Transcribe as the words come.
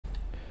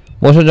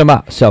魔兽争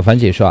霸小凡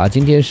解说啊，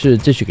今天是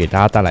继续给大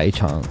家带来一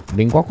场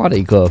零呱呱的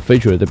一个非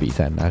主流的比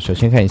赛。那首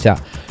先看一下，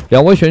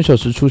两位选手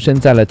是出生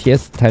在了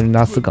TS 泰瑞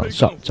纳斯岗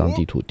上，这张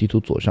地图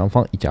左上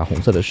方一家红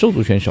色的兽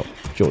族选手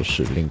就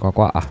是零呱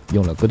呱啊，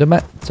用了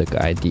Goodman 这个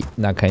ID。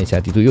那看一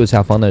下地图右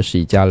下方呢是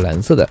一家蓝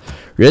色的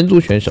人族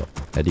选手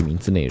 ，ID 名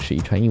字呢也是一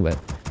串英文。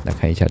那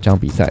看一下这场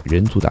比赛，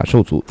人族打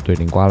兽族对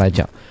零呱来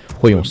讲。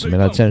 会用什么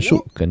样的战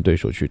术跟对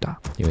手去打？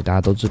因为大家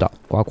都知道，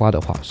呱呱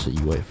的话是一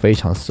位非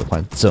常喜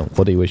欢整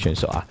活的一位选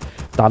手啊，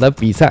打的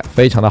比赛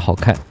非常的好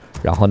看，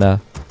然后呢，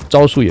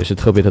招数也是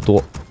特别的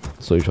多，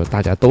所以说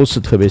大家都是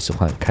特别喜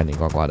欢看零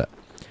呱呱的。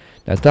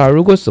那当然，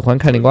如果喜欢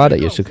看零呱的，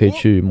也是可以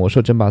去魔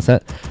兽争霸3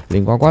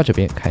零呱呱这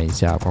边看一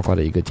下呱呱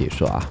的一个解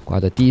说啊，呱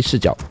的第一视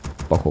角，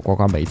包括呱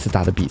呱每一次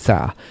打的比赛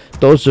啊，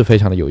都是非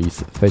常的有意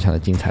思，非常的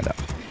精彩的。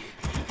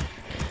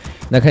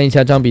 那看一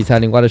下这场比赛，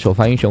零呱的首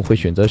发英雄会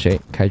选择谁？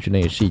开局呢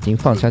也是已经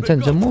放下战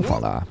争磨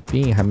坊了啊，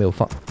兵营还没有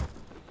放，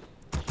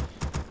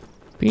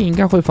兵营应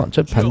该会放。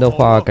这盘的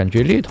话，感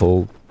觉猎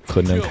头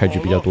可能开局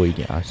比较多一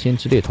点啊，先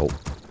知猎头。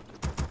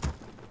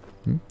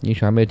英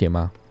雄还没有点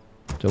吗？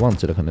这忘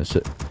记了，可能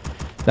是。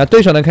那对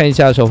手呢？看一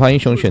下首发英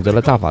雄选择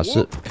了大法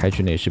师，开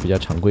局呢也是比较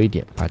常规一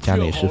点，把家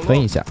呢也是分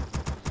一下。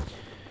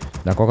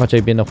那呱呱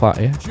这边的话，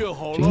哎，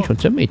这英雄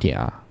真没点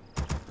啊。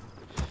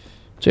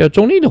 这要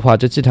中立的话，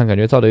这祭坛感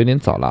觉造的有点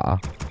早了啊，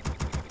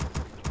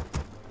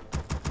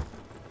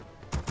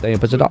但也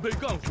不知道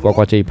呱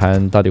呱这一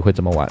盘到底会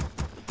怎么玩，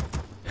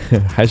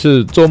还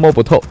是捉摸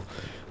不透。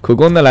苦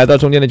工呢来到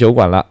中间的酒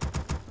馆了，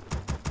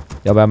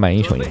要不要买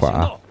英雄一会儿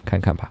啊？看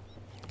看吧，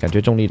感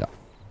觉中立了。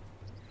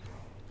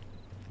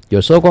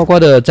有时候呱呱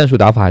的战术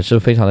打法还是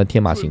非常的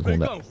天马行空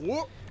的，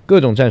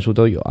各种战术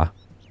都有啊。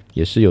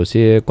 也是有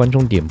些观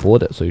众点播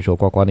的，所以说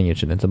呱呱呢也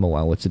只能这么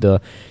玩。我记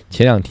得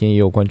前2天也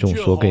有观众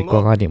说给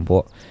呱呱点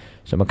播，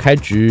什么开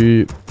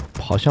局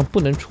好像不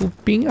能出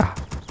兵啊，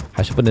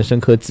还是不能升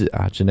科技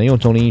啊，只能用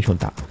中立英雄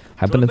打，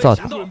还不能造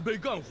塔。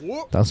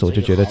当时我就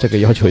觉得这个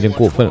要求有点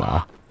过分了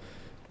啊，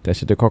但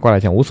是对呱呱来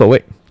讲无所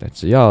谓，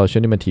只要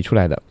兄弟们提出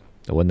来的，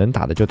我能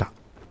打的就打，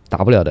打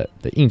不了的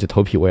硬着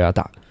头皮我也要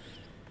打。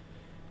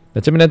那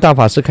这边的大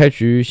法师开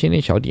局先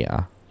练小点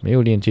啊，没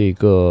有练这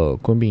个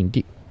工兵营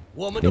地。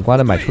 零呱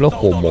的买出了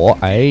火魔，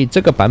哎，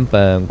这个版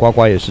本呱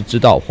呱也是知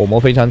道火魔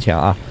非常强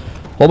啊。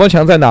火魔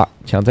强在哪？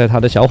强在他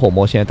的小火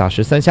魔现在打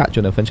13下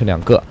就能分成2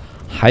个，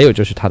还有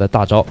就是他的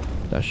大招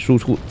的输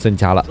出增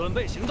加了。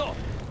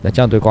那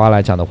这样对呱呱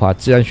来讲的话，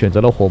既然选择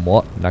了火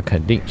魔，那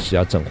肯定是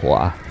要整活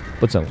啊，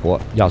不整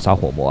活要杀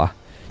火魔啊。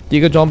第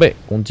一个装备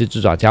攻击之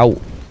爪+5，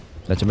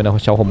那这边的话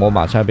小火魔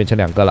马上要变成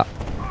2个了。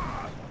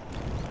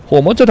火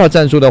魔这套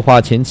战术的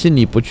话，前期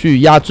你不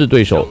去压制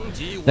对手，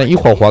那一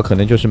会儿可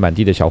能就是满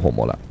地的小火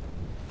魔了。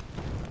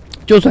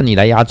 就算你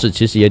来压制，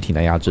其实也挺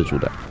难压制住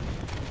的。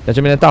那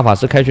这边的大法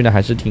师开局呢，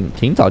还是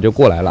挺早就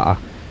过来了啊。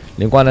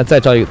零呱呢再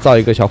造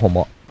一个小火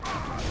魔，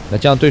那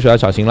这样对手要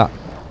小心了。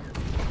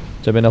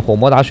这边的火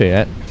魔打水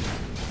人，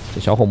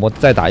这小火魔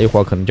再打一会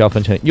儿，可能就要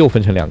又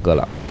分成2个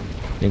了。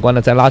零呱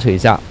呢再拉扯一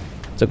下，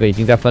这个已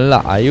经在分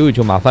了，哎呦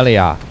就麻烦了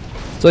呀。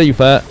这一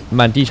分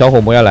满地小火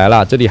魔要来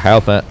了，这里还要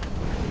分。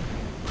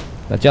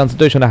那这样子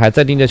对手呢还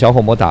在盯着小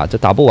火魔打，这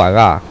打不完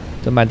啊，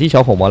这满地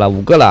小火魔了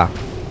5个了。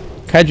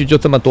 开局就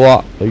这么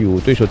多，哎呦，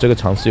对手这个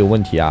尝试有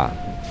问题啊，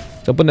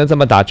这不能这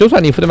么打。就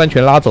算你副对面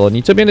全拉走，你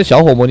这边的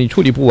小火魔你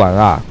处理不完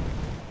啊。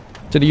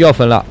这里又要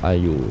分了，哎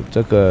呦，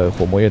这个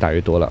火魔越打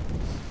越多了，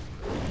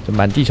这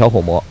满地小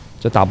火魔，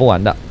这打不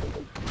完的。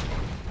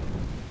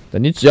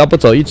你只要不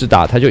走，一直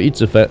打，他就一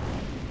直分。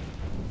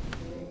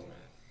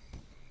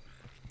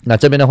那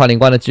这边的话，零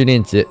呱呢继续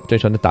练级，对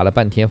手呢打了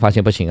半天，发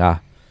现不行啊，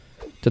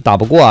这打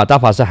不过啊，大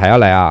法师还要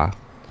来啊。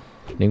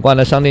零呱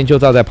呢商店就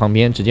造在旁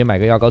边，直接买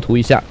个药膏涂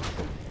一下。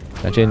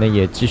 那这里呢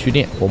也继续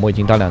练，火魔已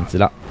经到2级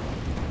了，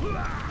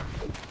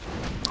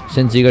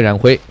升级一个燃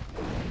灰。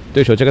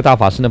对手这个大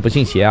法师呢不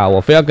信邪啊，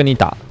我非要跟你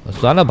打，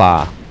算了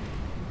吧。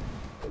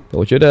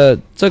我觉得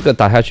这个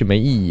打下去没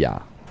意义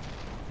啊。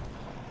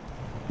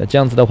那这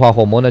样子的话，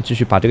火魔呢继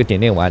续把这个点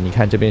练完。你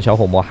看这边小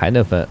火魔还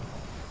能分，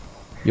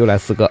又来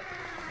4个。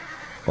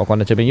呱呱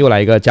呢这边又来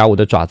一个+5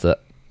的爪子。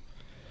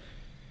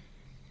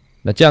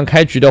那这样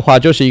开局的话，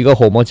就是一个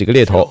火魔几个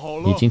猎头，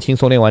已经轻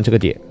松练完这个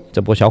点。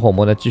 这波小火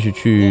魔呢，继续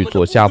去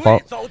左下方，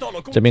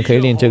这边可以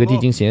练这个地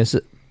精实验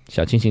室，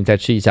小清醒再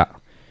吃一下。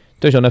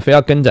对手呢非要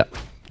跟着，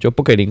就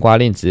不给零呱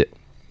练级。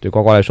对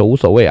呱呱来说无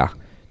所谓啊，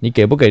你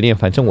给不给练，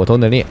反正我都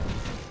能练。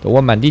我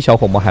满地小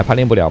火魔还怕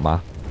练不了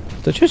吗？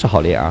这确实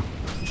好练啊。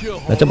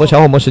那这波小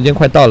火魔时间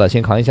快到了，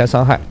先扛一下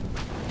伤害，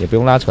也不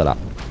用拉扯了。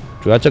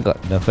主要这个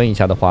能分一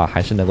下的话，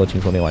还是能够轻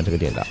松练完这个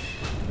点的。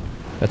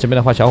那这边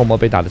的话，小火魔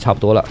被打的差不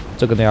多了，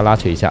这个呢要拉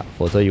扯一下，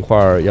否则一会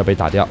儿要被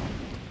打掉。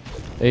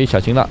哎，小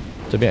心了。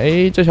 这边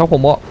哎，这小火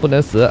魔不能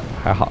死，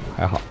还好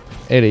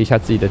 ，A 了一下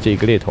自己的这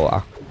个猎头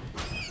啊，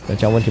那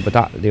这样问题不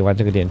大。练完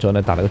这个点之后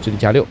呢，打了个智力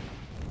+6。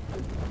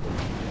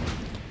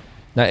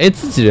那 A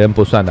自己人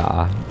不算的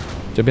啊，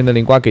这边的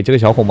零呱给这个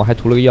小火魔还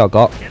涂了个药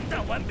膏，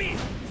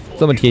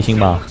这么贴心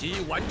吗？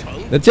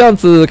那这样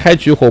子开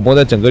局火魔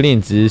的整个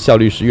练级效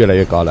率是越来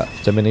越高了。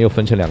这边呢又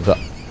分成2个，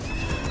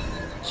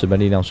 10本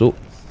力量书，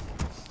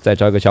再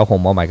招一个小火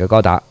魔，买个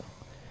高达。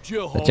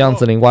那这样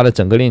子灵瓜的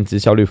整个练级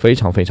效率非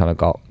常的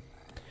高。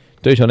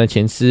对手呢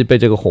前期被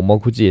这个火魔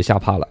估计也吓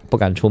怕了，不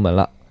敢出门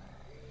了。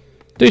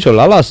对手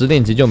老老实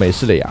练级就没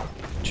事了呀，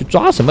去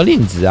抓什么练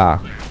级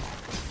啊？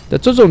那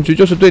这种局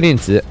就是对练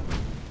级。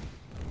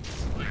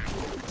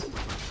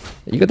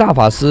一个大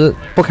法师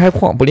不开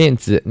矿不练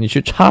级，你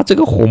去插这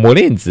个火魔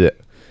练级，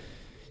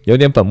有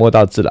点本末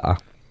倒置了啊。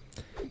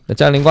那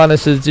这样灵瓜呢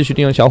是继续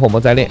利用小火魔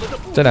再练，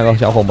这2个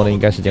小火魔呢应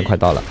该时间快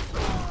到了，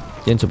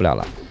坚持不了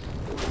了。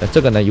那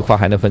这个呢一会儿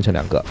还能分成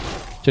2个，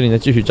这里呢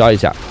继续招一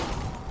下。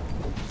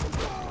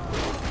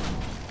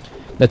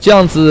那这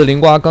样子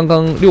灵瓜刚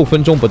刚6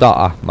分钟不到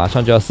啊，马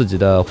上就要4级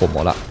的火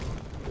魔了，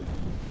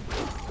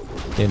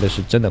练的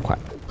是真的快。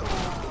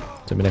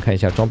这边来看一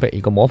下装备，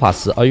一个魔法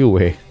师，哎呦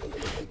喂，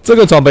这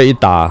个装备一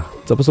打，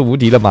这不是无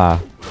敌了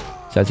吗？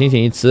小清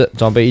醒一吃，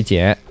装备一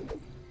减。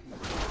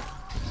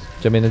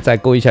这边呢再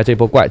勾一下这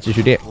波怪，继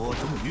续练。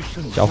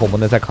小火魔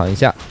呢再扛一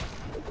下，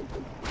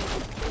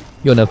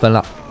又能分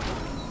了。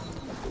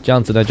这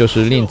样子呢就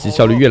是练级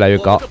效率越来越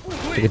高。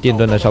这个电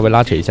盾呢稍微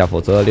拉扯一下，否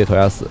则猎头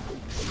要死。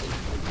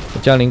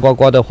这样灵呱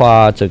呱的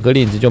话，整个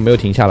练级就没有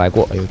停下来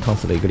过。哎呦，烫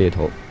死了一个猎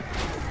头，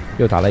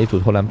又打了一组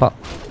投篮棒。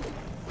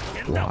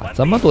哇，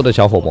这么多的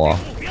小火魔，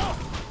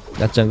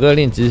那整个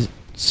练级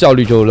效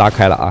率就拉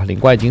开了啊！灵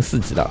呱已经4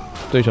级了，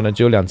对手呢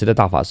只有2级的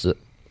大法师。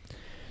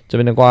这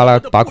边的呱啦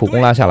把苦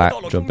攻拉下来，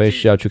准备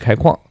是要去开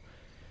矿。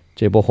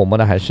这波火魔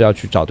呢还是要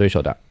去找对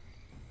手的，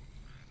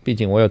毕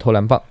竟我有投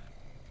篮棒，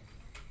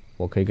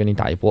我可以跟你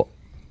打一波。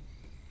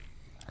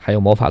还有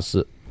魔法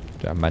师，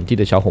对啊，满地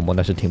的小火魔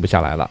呢是停不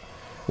下来了。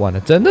哇，那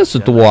真的是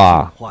多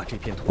啊！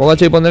呱呱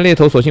这波呢猎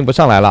头索性不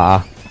上来了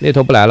啊，猎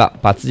头不来了，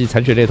把自己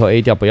残血猎头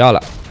A 掉不要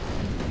了。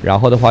然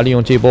后的话，利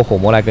用这波火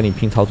魔来跟你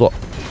拼操作。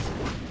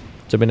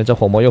这边的这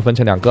火魔又分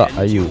成2个，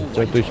哎呦，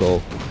这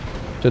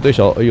对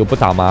手，哎呦不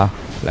打吗？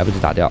来不及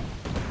打掉。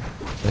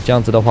那这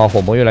样子的话，火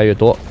魔越来越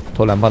多，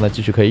投篮棒呢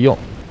继续可以用。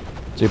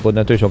这波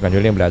呢对手感觉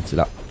练不了级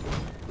了。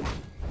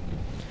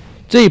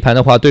这一盘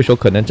的话，对手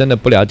可能真的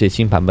不了解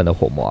新版本的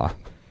火魔啊，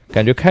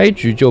感觉开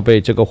局就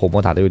被这个火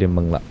魔打得有点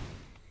懵了。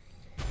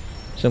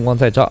圣光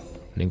再照，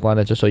灵光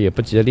呢这时候也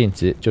不急着练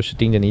级，就是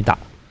盯着你打。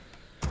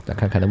再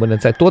看看能不能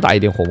再多打一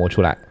点火魔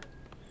出来。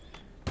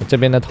这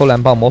边的偷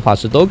篮棒、魔法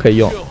师都可以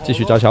用，继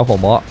续招小火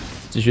魔，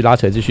继续拉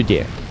扯，继续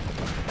点。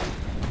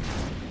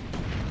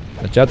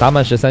只要打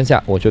满13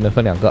下，我就能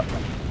分2个。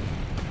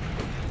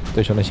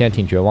对手呢现在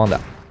挺绝望的，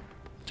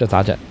这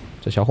咋整？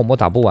这小火魔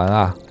打不完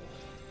啊！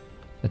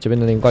那这边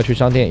的灵怪去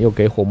商店又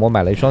给火魔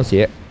买了一双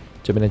鞋，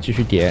这边呢继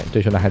续点，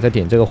对手呢还在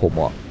点这个火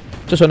魔。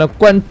这时候呢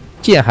关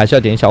键还是要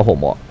点小火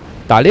魔。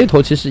打猎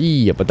头其实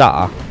意义也不大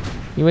啊，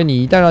因为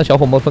你一旦让小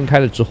火魔分开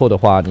了之后的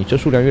话，你这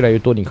数量越来越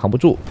多，你扛不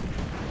住。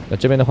那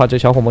这边的话，这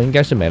小火魔应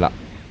该是没了，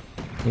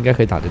应该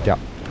可以打得掉。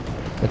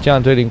那这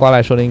样对灵瓜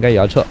来说呢，应该也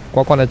要撤。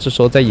呱呱呢这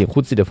时候在掩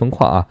护自己的分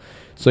矿啊，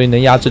所以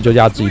能压制就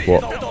压制一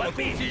波。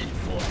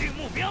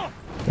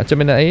那这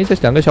边呢，哎，这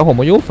2个小火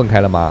魔又分开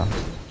了吗？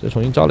这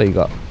重新招了一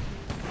个。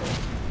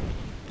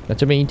那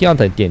这边一定要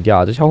点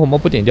掉，这小火魔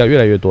不点掉越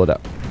来越多的。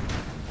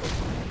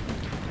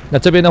那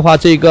这边的话，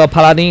这个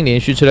帕拉丁连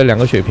续吃了2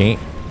个血瓶，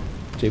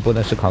这一波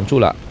呢是扛住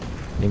了。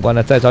灵光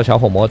呢再招小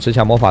火魔，吃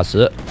下魔法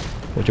石，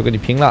我就跟你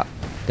拼了。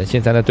但现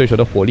在呢，对手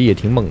的火力也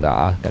挺猛的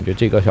啊，感觉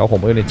这个小火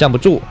魔有点站不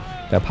住，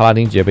但帕拉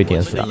丁直接被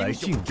点死了。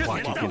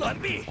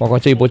呱呱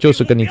这一波就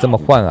是跟你这么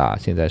换啊，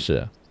现在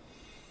是。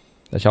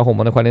那小火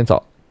魔呢，快点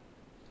走。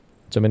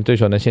这边对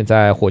手呢现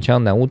在火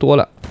枪男巫多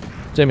了，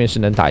这面是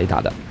能打一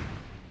打的。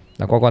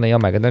那呱呱呢要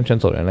买个单船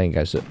走人了，应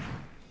该是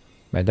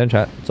买单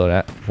船走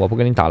人，我不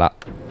跟你打了。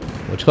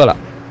我撤了，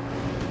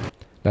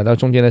来到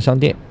中间的商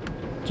店，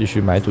继续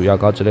买毒药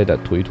膏之类的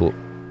涂一涂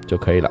就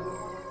可以了。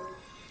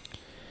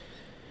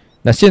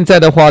那现在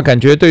的话，感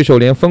觉对手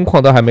连分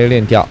矿都还没有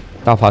练掉，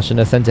大法师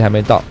呢3级还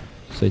没到，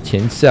所以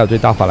前期啊对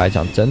大法来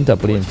讲真的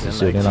不练级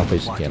是有点浪费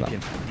时间了。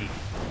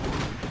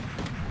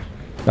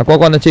那呱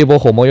呱呢这一波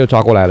火魔又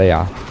抓过来了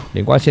呀，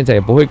灵光现在也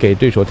不会给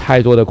对手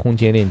太多的空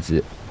间练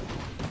级，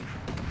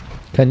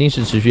肯定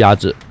是持续压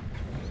制，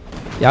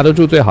压得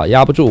住最好，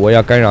压不住我也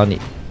要干扰你。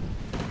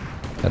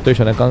那对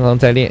手呢刚刚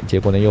在练，结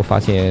果呢又发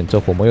现这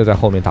火魔又在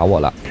后面打我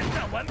了。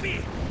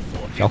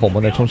小火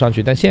魔呢冲上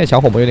去，但现在小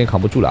火魔有点扛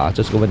不住了啊，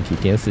这是个问题，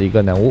点死一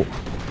个男巫。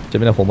这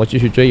边的火魔继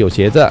续追，有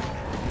鞋子，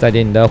再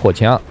点你的火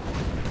枪，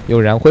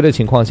有燃灰的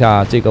情况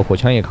下，这个火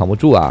枪也扛不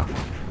住啊，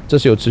这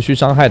是有持续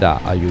伤害的。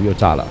哎呦，又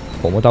炸了，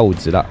火魔到5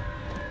级了。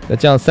那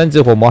这样3级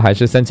火魔还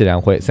是3级燃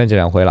灰，3级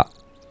燃灰了。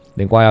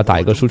灵光要打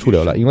一个输出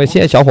流了，因为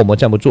现在小火魔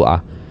站不住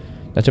啊。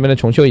那这边的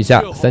重修一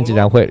下，3级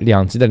燃灰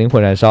，2级的灵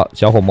魂燃烧，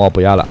小火魔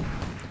不要了。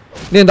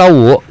练到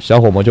5，小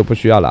火魔就不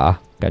需要了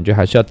啊，感觉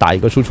还是要打一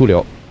个输出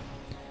流。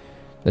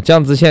那这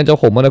样子，现在这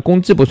火魔的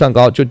攻击不算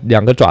高，就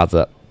2个爪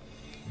子，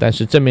但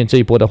是正面这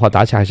一波的话，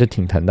打起来还是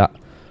挺疼的。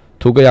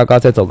涂个药膏，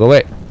再走个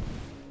位，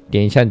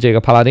点一下你这个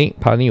帕拉丁，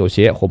帕拉丁有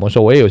鞋，火魔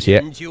说我也有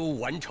鞋。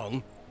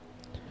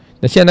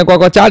那现在呱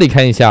呱家里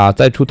看一下，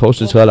再出投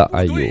石车了。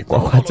哎呦，呱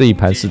呱这一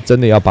盘是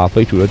真的要把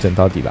非主流整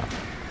到底了。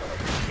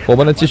火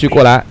魔呢继续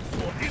过来，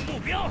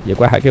野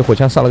怪还给火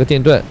枪上了个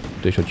电盾，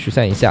对手驱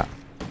散一下。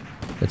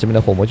那这边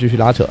的火魔继续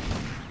拉扯。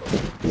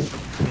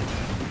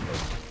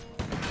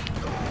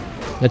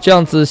那这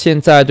样子，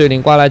现在对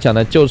灵瓜来讲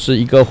呢，就是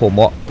一个火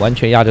魔完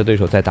全压着对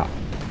手在打，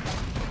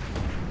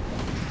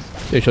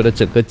对手的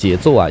整个节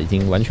奏啊已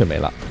经完全没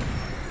了，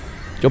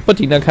就不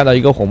停的看到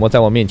一个火魔在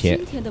我面前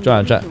转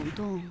啊转，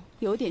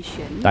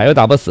打又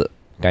打不死，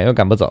赶又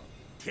赶不走，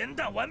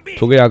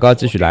涂个药膏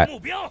继续来。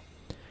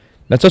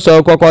那这时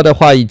候呱呱的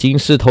话已经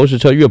是投石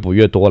车越补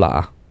越多了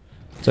啊，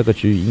这个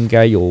局应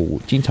该有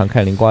经常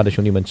看灵瓜的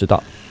兄弟们知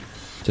道，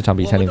这场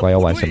比赛灵瓜要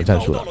玩什么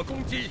战术了，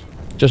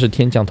这是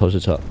天降投石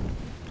车。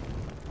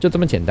就这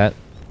么简单。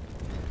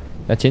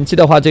那前期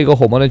的话，这个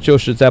火魔呢就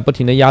是在不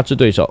停的压制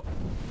对手。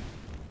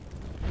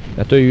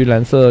那对于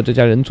蓝色这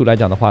家人族来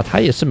讲的话，他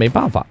也是没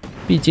办法，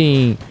毕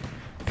竟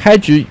开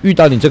局遇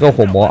到你这个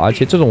火魔，而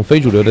且这种非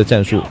主流的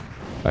战术，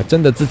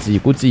真的自己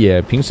估计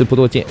也平时不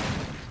多见。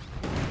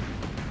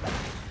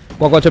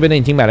呱呱这边呢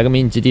已经买了个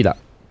迷你基地了，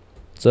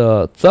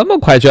这么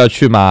快就要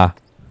去吗？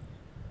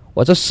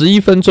我这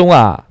11分钟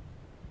啊，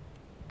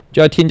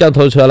就要天降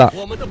投车了。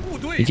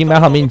已经买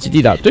好迷你基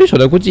地的，对手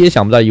的估计也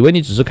想不到，以为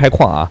你只是开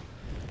矿啊。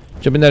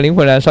这边的灵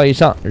魂燃烧一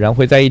上，燃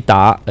灰再一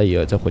打，哎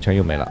呦，这火枪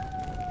又没了，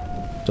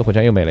这火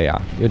枪又没了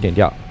呀，又点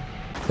掉。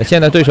那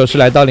现在对手是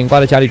来到灵瓜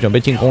的家里准备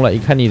进攻了，一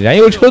看你燃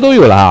油车都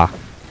有了啊，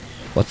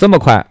哇，这么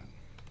快！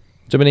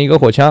这边的一个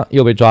火枪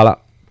又被抓了。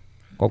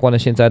呱呱呢，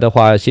现在的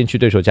话先去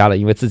对手家了，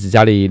因为自己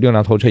家里6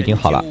辆头车已经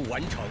好了。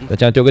那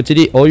这样丢个基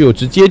地，哦呦，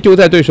直接丢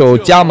在对手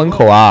家门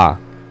口啊！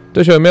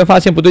对手有没有发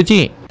现不对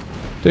劲？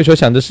对手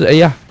想的是，哎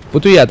呀，不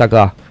对呀，大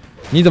哥。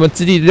你怎么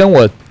基地扔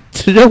我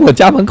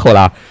家门口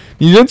了？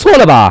你扔错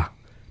了吧？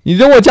你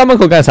扔我家门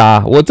口干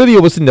啥？我这里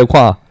又不是你的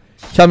矿。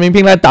向民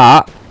兵来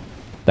打，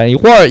等一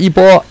会儿一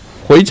波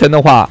回城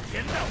的话，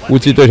估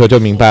计对手就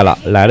明白了，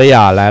来了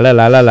呀，来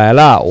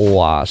了！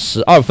哇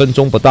，12分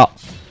钟不到，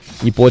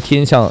一波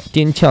天降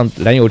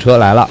燃油车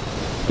来了，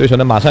对手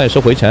呢马上也是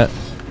回城。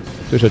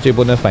对手这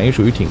波呢反应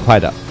属于挺快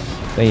的，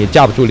但也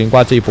架不住灵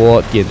瓜这一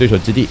波点对手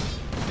基地。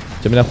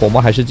这边的火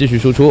魔还是继续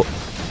输出，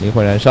灵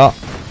魂燃烧，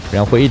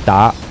燃灰一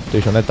打。对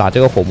手呢打这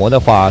个火魔的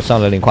话，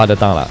上了灵瓜的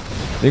当了。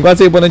灵瓜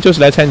这一波呢就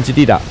是来拆你基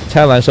地的，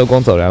拆完收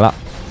工走人了。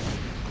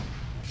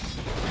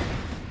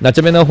那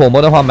这边的火魔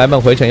的话，买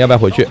本回城要不要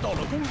回去？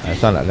哎，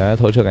算了，2辆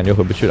头车感觉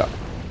回不去了。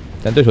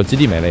但对手基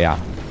地没了呀，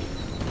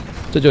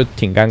这就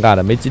挺尴尬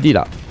的，没基地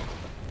了，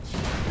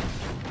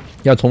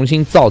要重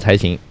新造才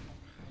行。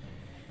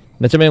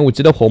那这边5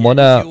级的火魔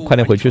呢，快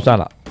点回去算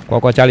了。呱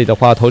呱家里的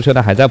话，头车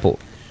呢还在补，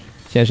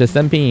现在是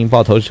3兵营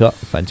爆头车，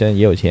反正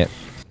也有钱，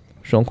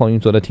双矿运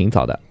作的挺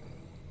早的。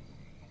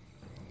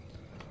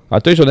而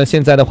对手呢，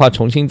现在的话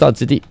重新造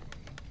基地，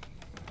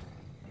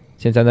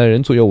现在呢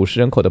人族有50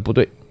人口的部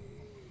队。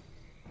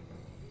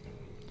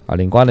啊，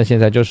灵瓜呢现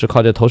在就是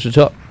靠着投石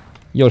车，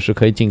又是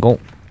可以进攻，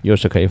又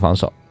是可以防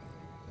守。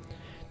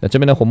那这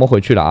边的火魔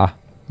回去了啊，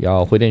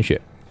要回点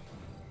血，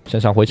身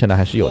上回城的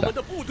还是有的，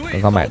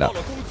刚刚买的。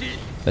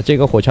那这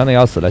个火枪呢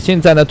要死了，现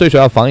在呢对手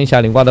要防一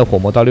下灵瓜的火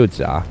魔到6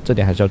级啊，这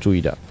点还是要注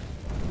意的。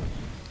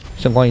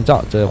圣光一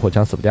照，这火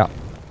枪死不掉。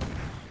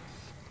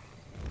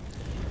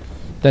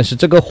但是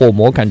这个火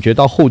魔感觉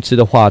到后期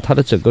的话，它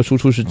的整个输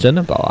出是真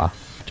的高啊，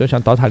就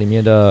像刀塔里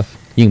面的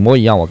影魔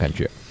一样，我感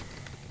觉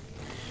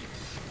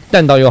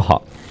弹道又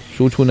好，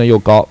输出呢又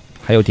高，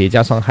还有叠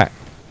加伤害。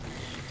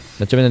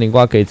那这边的灵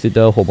瓜给自己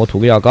的火魔涂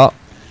个药膏，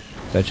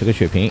再吃个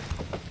血瓶。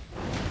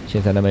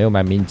现在呢没有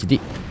买迷你基地，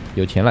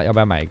有钱了要不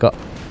要买一个？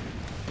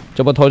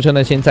这波头车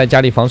呢先在家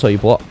里防守一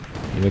波，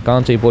因为刚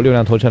刚这一波6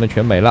辆头车呢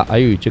全没了。哎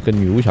呦，这个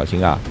女巫小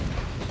心啊，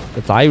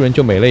这砸一轮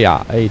就没了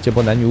呀！哎，这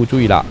波男女巫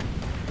注意了。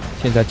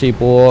现在这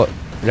波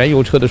燃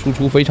油车的输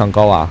出非常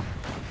高啊，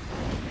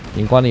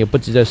灵瓜呢也不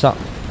急着上，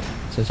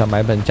身上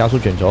买本加速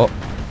卷轴。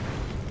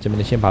这边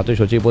呢先把对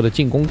手这波的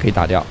进攻给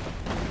打掉。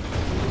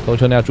头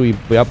车呢要注意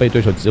不要被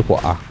对手集火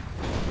啊，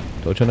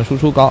头车呢输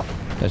出高，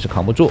但是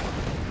扛不住。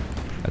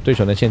对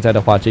手呢现在的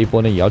话这一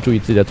波呢也要注意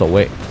自己的走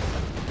位，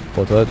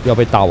否则要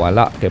被打完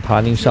了。给帕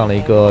拉丁上了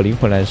一个灵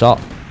魂燃烧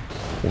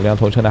，5辆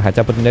头车呢还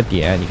在不停的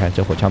点，你看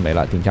这火枪没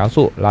了，顶加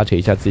速拉扯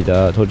一下自己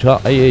的头车，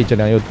哎，这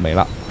辆又没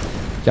了。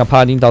这样帕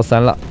拉丁到3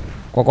了，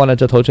呱呱呢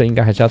这头车应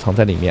该还是要藏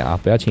在里面啊，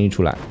不要轻易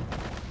出来。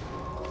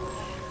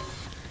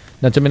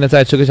那这边呢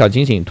再吃个小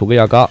惊醒，涂个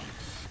药膏。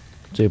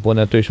这一波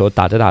呢对手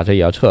打着打着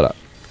也要撤了。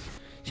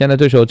现在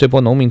对手这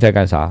波农民在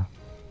干啥？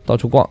到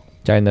处逛，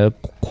家里的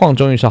矿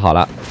终于是好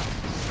了。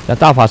那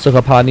大法师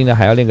和帕拉丁呢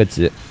还要练个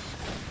级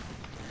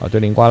啊。对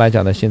灵瓜来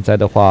讲呢，现在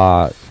的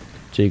话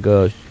这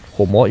个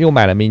火魔又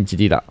买了迷你基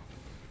地了，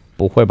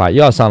不会吧，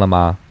又要上了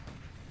吗？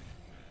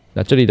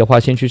那这里的话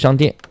先去商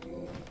店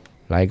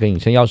来一个隐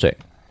身药水，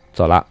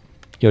走了，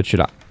又去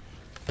了。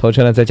头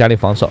车呢在家里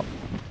防守，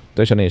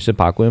对手呢也是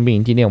把雇佣兵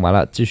营地练完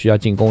了，继续要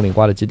进攻灵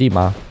瓜的基地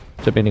吗？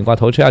这边灵瓜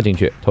头车要进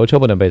去，头车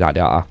不能被打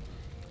掉啊，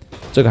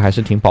这个还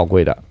是挺宝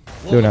贵的。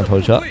6辆头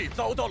车，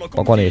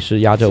呱呱呢也是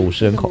压着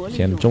50人口，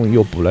现在终于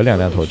又补了2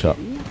辆头车。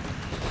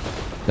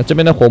那这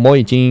边的火魔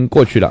已经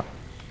过去了，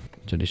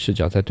这里视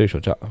角在对手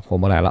这，火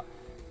魔来了，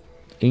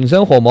隐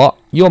身火魔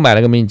又买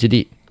了个迷你基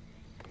地，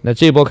那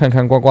这一波看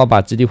看呱呱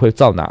把基地会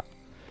造哪？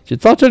其实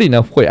造这里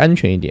呢会安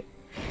全一点，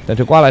但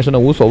对呱来说呢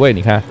无所谓。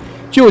你看，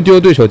就丢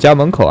对手家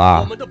门口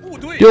啊，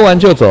丢完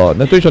就走。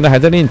那对手呢还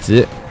在练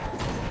级，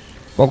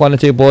呱呱呢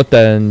这一波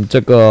等这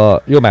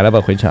个又买了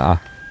本回城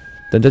啊，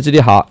等这基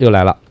地好又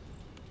来了。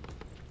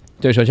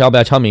对手要不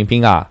要敲民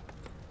兵啊？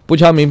不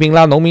敲民兵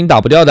拉农民打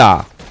不掉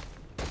的。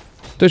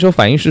对手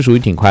反应是属于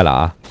挺快了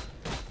啊。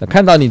那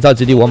看到你造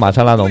基地，我马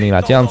上拉农民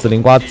了。这样子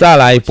灵瓜再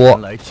来一波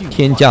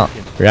天降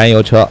燃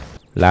油车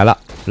来了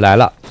来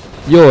了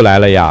又来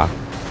了呀。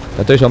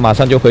那对手马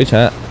上就回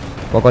城，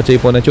呱呱这一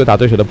波呢就打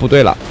对手的部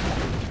队了，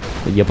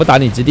也不打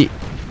你基地。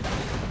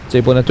这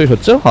一波呢对手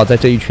正好在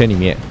这一圈里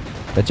面，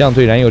那这样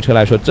对燃油车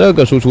来说这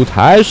个输出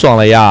太爽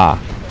了呀。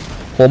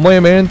火魔也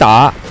没人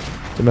打，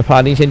这边帕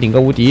拉丁先顶个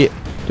无敌，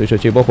对手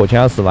这波火枪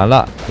要死完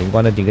了，灵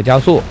瓜呢顶个加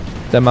速，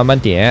再慢慢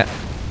点。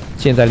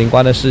现在灵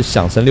瓜呢是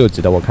想升6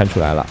级的，我看出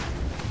来了，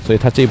所以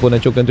他这一波呢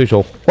就跟对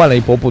手换了一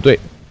波部队，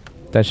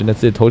但是呢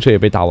自己头车也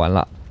被打完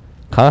了，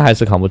扛还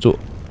是扛不住。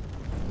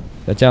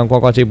那这样呱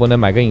呱这一波呢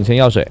买个隐身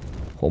药水，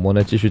火魔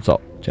呢继续走，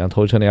这样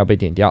头车呢要被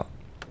点掉。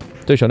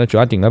对手呢主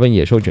要顶了本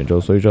野兽卷轴，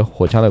所以说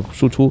火枪的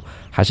输出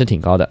还是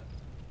挺高的。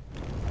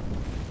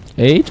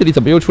哎，这里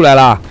怎么又出来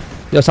了？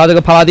要杀这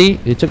个帕拉丁，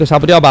哎，这个杀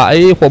不掉吧？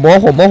哎，火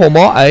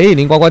魔，哎，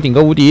灵呱呱顶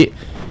个无敌。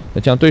那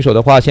这样对手的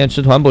话，现在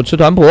吃团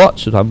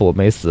补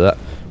没死，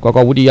呱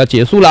呱无敌要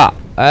结束了。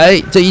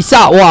哎，这一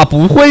下哇，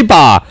不会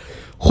吧？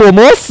火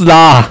魔死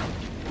了！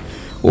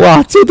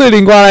哇，这对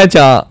灵呱来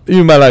讲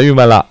郁闷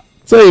了。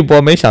这一波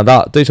没想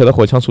到对手的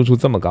火枪输出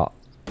这么高，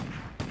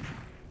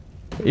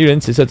一人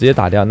骑射直接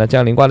打掉。那这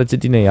样灵呱的基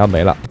地呢也要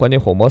没了，关键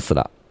火魔死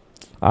了。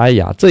哎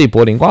呀，这一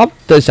波灵呱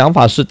的想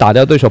法是打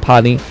掉对手帕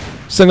拉丁，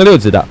升个6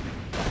级的，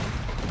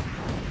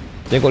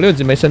结果6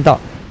级没升到，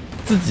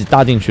自己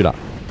搭进去了。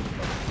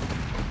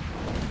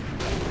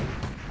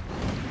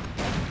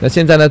那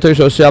现在呢，对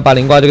手是要把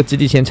灵呱这个基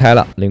地先拆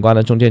了，灵呱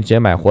呢中间直接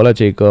买活了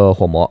这个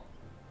火魔。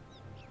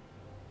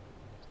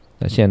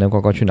那现在呢，呱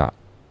呱去哪儿？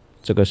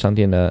这个商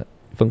店呢，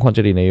分矿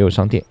这里呢也有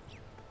商店。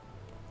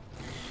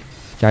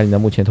家里呢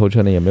目前头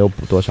车呢也没有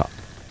补多少，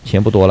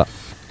钱不多了。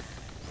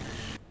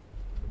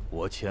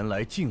我前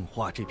来净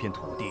化这片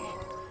土地。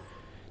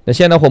那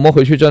现在呢，火魔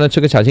回去之后呢，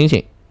吃个小星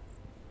星，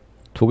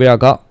涂个药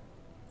膏。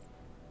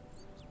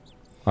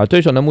而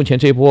对手呢，目前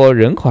这一波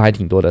人口还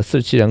挺多的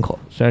，47人口。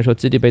虽然说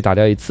基地被打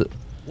掉一次，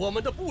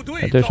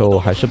但对手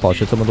还是保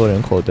持这么多人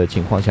口的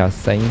情况下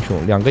，3英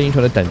雄2个英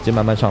雄的等级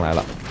慢慢上来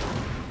了。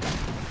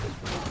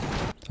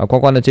啊，呱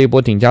呱呢这一波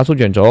顶加速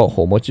卷轴，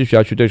火魔继续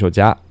要去对手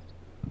家。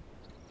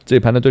这一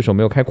盘的对手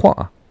没有开矿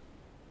啊。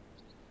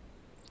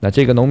那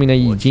这个农民呢，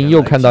已经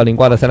又看到灵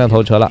呱的3辆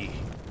头车了。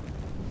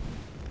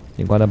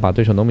灵呱呢把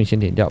对手农民先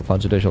点掉，防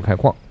止对手开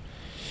矿。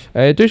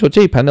哎，对手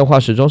这一盘的话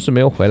始终是没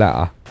有回来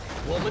啊，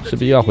是不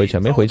是又要回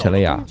城？没回城了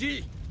呀。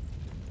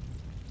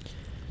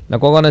那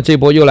呱呱呢这一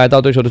波又来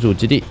到对手的主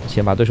基地，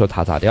先把对手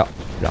塔砸掉，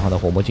然后呢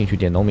火魔进去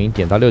点农民，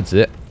点到6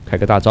级，开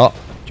个大招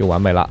就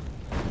完美了。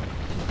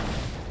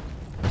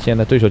现在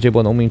呢对手这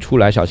波农民出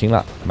来小心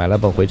了，买了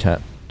本回城，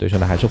对手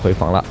呢还是回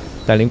防了。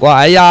但灵呱，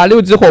哎呀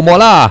，6级火魔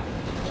了，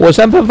火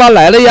山喷发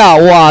来了呀！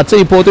哇，这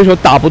一波对手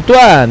打不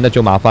断，那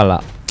就麻烦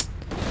了。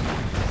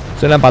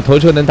虽然把头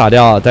车能打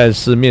掉，但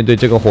是面对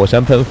这个火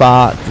山喷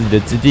发，自己的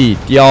基地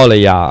掉了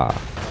呀，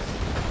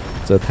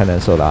这太难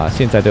受了啊！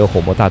现在这个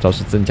火魔大招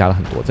是增强了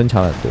很多，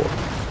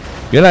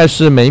原来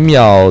是每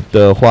秒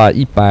的话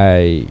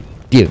100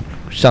点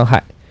伤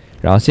害，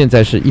然后现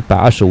在是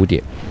125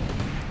点。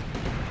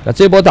那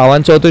这波打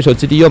完之后，对手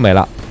基地又没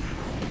了。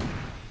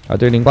啊，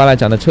对灵呱来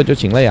讲呢，撤就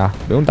行了呀，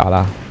不用打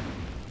了，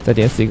再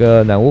点死一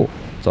个男巫，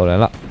走人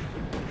了。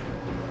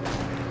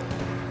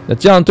那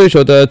这样对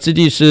手的基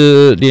地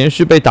是连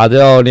续被打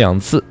掉2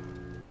次。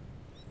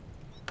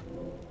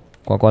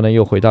呱呱呢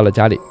又回到了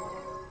家里，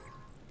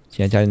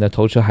现在家里的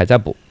头车还在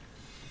补。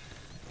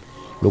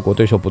如果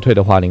对手不退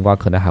的话，灵呱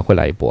可能还会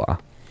来一波啊。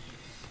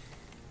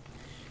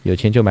有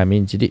钱就买迷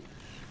你基地，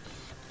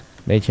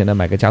没钱呢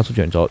买个加速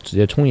卷轴，直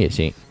接冲也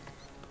行。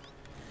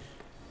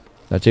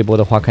那这波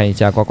的话，看一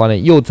下呱呱呢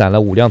又攒了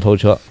5辆头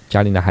车，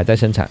家里呢还在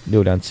生产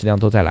，6辆、7辆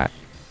都在来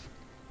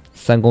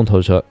，3公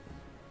头车。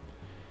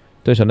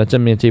对手呢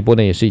正面这波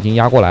呢也是已经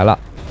压过来了。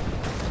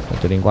那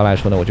对灵呱来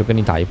说呢，我就跟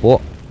你打一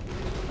波，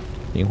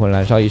灵魂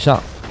燃烧一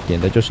上，点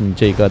的就是你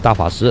这个大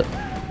法师。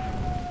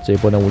这一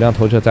波呢5辆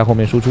头车在后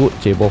面输出，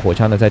这一波火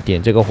枪呢再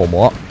点这个火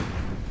魔。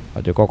啊，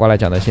对呱呱来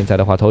讲呢，现在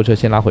的话头车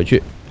先拉回去，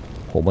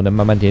火魔呢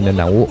慢慢点你的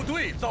男巫。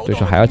对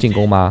手还要进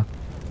攻吗？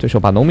对手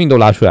把农民都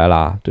拉出来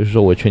了，对手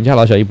说我全家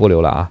老小一波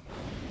流了啊，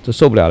这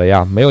受不了了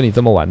呀，没有你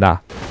这么玩的。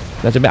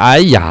那这边哎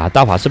呀，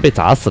大法师被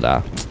砸死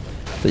了，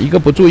这一个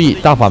不注意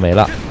大法没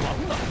了，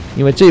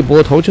因为这一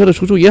波头车的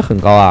输出也很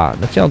高啊，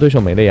那这样对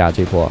手没了呀，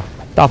这波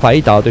大法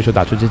一倒，对手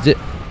打出GG，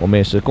我们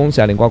也是恭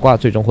喜灵呱呱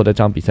最终获得这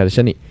场比赛的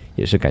胜利，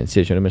也是感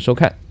谢兄弟们收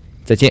看。